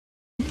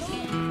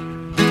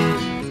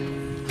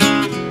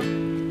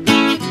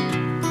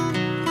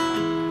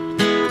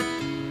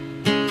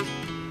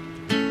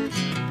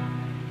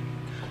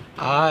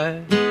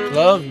I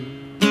love you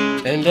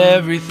and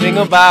everything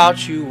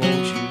about you.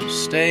 Won't you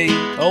stay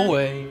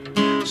away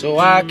so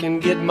I can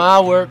get my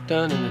work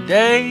done in a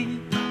day?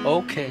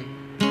 Okay,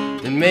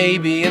 then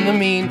maybe in the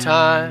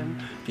meantime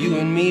you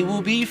and me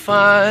will be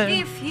fine.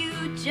 If you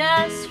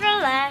just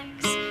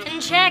relax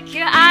and check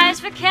your eyes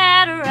for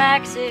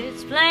cataracts,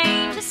 it's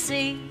plain to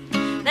see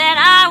that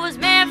I was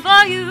meant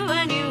for you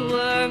and you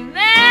were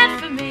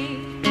meant for me.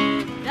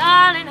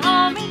 Darling,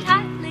 hold me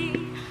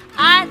tightly.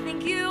 I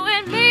think you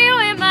and me,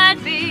 we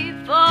might be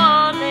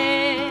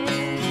falling.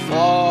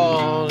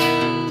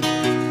 Falling,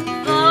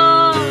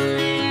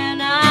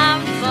 falling,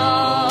 I'm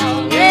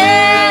falling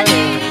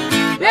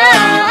in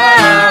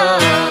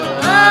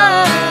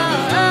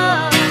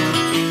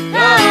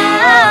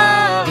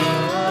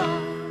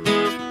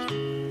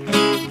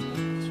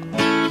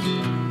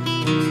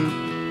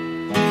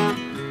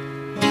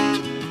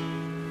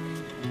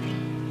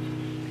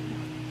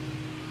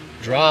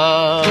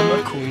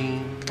drama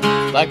queen.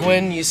 Like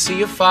when you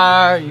see a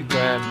fire, you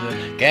grab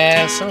the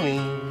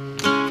gasoline.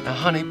 Now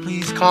honey,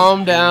 please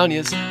calm down,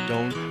 yes,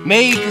 don't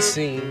make a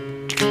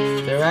scene.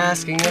 They're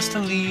asking us to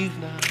leave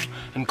now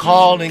and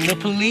calling the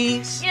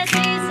police. Yes,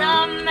 he's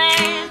a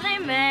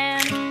manly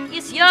man.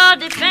 Yes, you're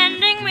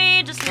defending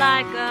me just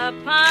like a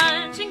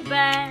punching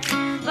bag.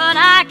 But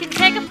I can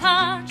take a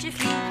punch if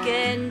you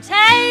can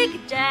take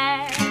a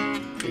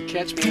jab. You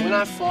catch me when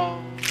I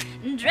fall.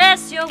 And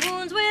dress your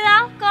wounds with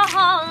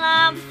alcohol.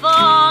 I'm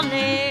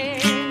falling,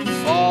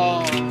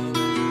 Falling,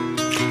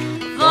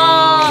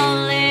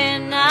 falling.